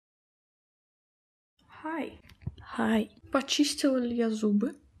Hi. Hi. Почистила ли я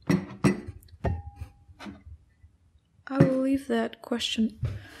зубы? I will leave that question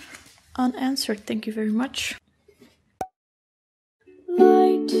unanswered. Thank you very much.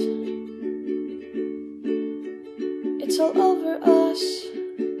 Light. It's all over us,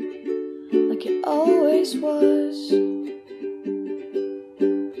 like it always was.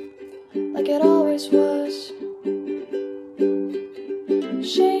 Like it always was.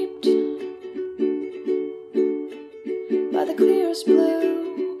 Shaped by the clearest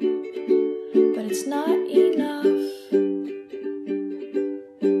blue, but it's not enough.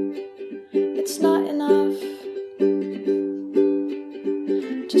 It's not enough.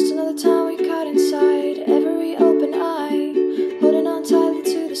 Just another time we caught inside every open eye, holding on tightly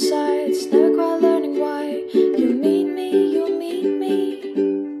to the sides, never quite learning why. You meet me, you'll meet me,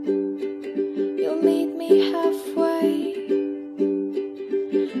 you'll meet me halfway.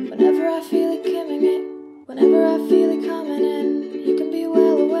 Whenever I feel it coming in, whenever I feel it coming in, you can be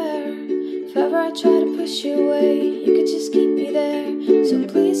well aware. If ever I try to push you away, you could just keep me there. So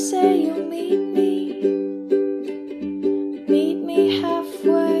please say you'll meet me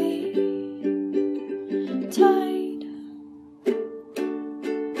halfway. Tied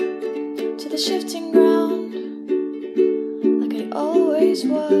to the shifting ground, like I always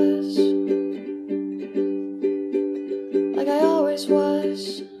was. Like I always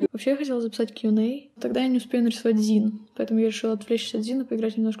was. Вообще я хотела записать Q&A, тогда я не успею нарисовать зин, поэтому я решила отвлечься от зина и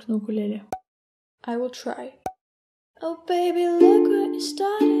поиграть немножко на укулеле. I will try. Oh baby, look what you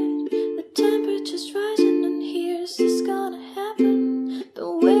started. The temperature's rising and here's this gonna happen.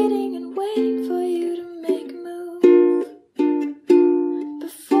 Been waiting and waiting for you to make a move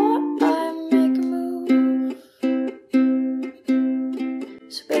before I make a move.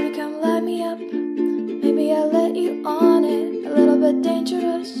 So baby, come light me up. Maybe I'll let you on it. A little bit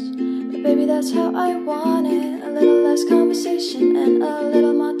dangerous, but baby, that's how I want it. A little less conversation and a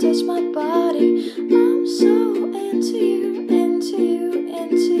little more touch my body. I'm so into you, into you,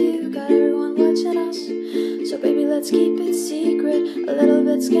 into you. Got everyone watching us, so baby, let's keep it secret. A little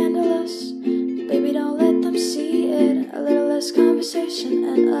bit scandalous, baby, don't let them see it. A little less conversation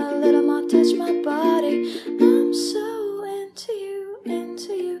and a little more touch my body. I'm so into you,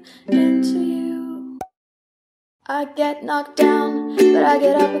 into you, into you. I get knocked down, but I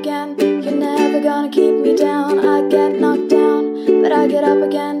get up again. You're never gonna keep me down. I get knocked down, but I get up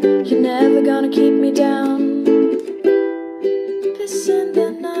again. You're never gonna keep me down. Pissing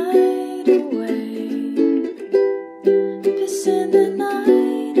the night away, pissing the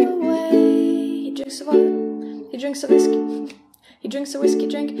night away. He drinks a vodka, he drinks a whiskey. He drinks a whiskey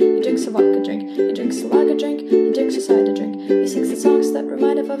drink, he drinks a vodka drink, he drinks a lager drink, he drinks a cider drink. He sings the songs that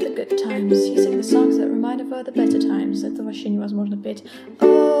remind him of the good times. He sings the songs that remind him of the better times. Это вообще невозможно петь.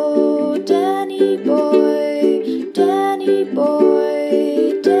 Oh, Danny boy, Danny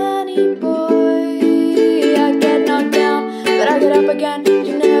boy, Danny boy. I get knocked down, but I get up again.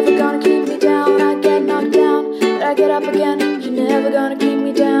 You're never gonna keep me down. I get knocked down, but I get up again. You're never gonna keep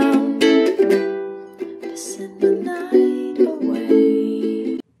me down. Pissing the night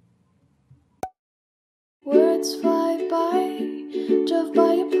away. Words fly by, drove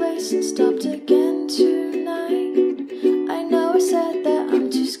by your place and stopped again tonight. I know I said that I'm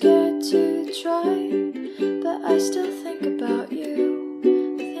too scared to try, but I still think about you,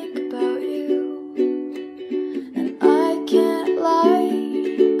 think about you. And I can't lie,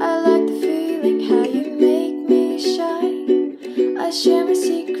 I like the feeling how you make me shy. I share my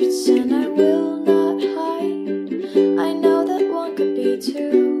secrets and I will not hide. I know that one could be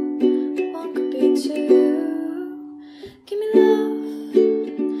two, one could be two. Give me love,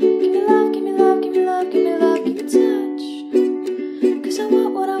 give me love, give me love, give me love, give me love, give me touch. Cause I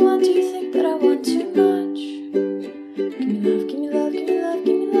want what I want, do you think that I want too much? Give me love, give me love, give me love,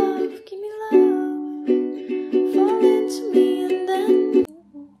 give me love, give me love. Fall into me and then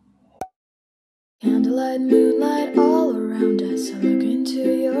candlelight, moonlight all around us. I look into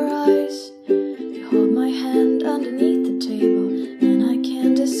your eyes. You hold my hand underneath the table, and I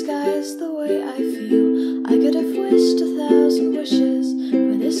can't disguise the way I feel. I could have wished 1,000 wishes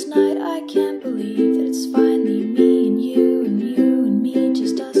for this night. I can't believe that it's finally me and you and you and me,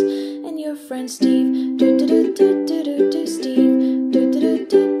 just us and your friend Steve. Do do do do do do do Steve. Do do do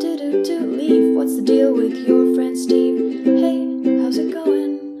do do do do leave. What's the deal with your friend Steve? Hey, how's it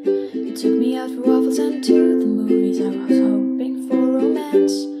going? You took me out for waffles and to the movies. I was hoping for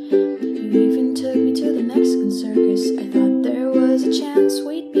romance. You even took me to the Mexican circus. I thought there was a chance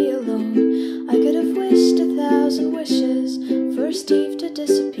we'd be alone. I could have wished 1,000 wishes for Steve to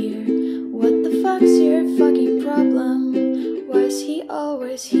disappear. What the fuck's your fucking problem? Why is he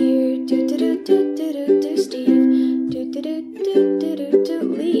always here? Do do do do do do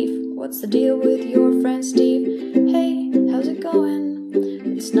What's the deal with your friend Steve? Hey, how's it going?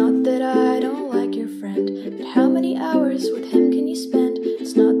 It's not that I don't like your friend, but how many hours with him can you spend?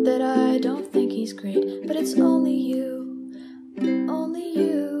 It's not that I don't think he's great, but it's only you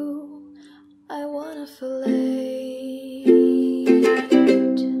I wanna fillet.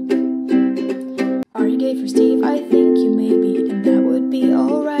 Are you gay for Steve? I think you may be, and that would be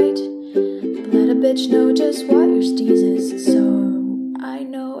alright. But let a bitch know just what your steez is, so I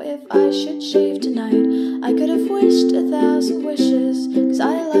know if I should shave tonight. I could have wished 1,000 wishes, cause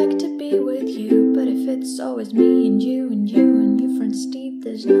I like to be with you. But if it's always me and you and you and your friend Steve,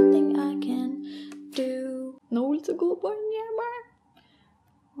 there's nothing I can do. На улице голубое небо.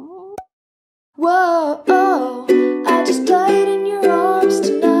 Whoa, oh, I just died in your arms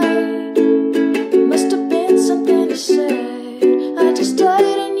tonight. Must have been something you said. I just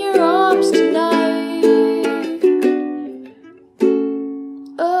died in your arms tonight.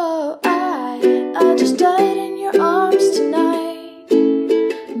 Oh, I just died in your arms tonight.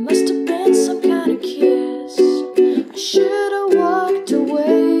 Must have been some kind of kiss. I should have walked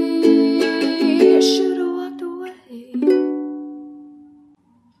away. I should have walked away.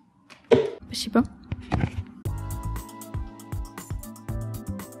 Спасибо.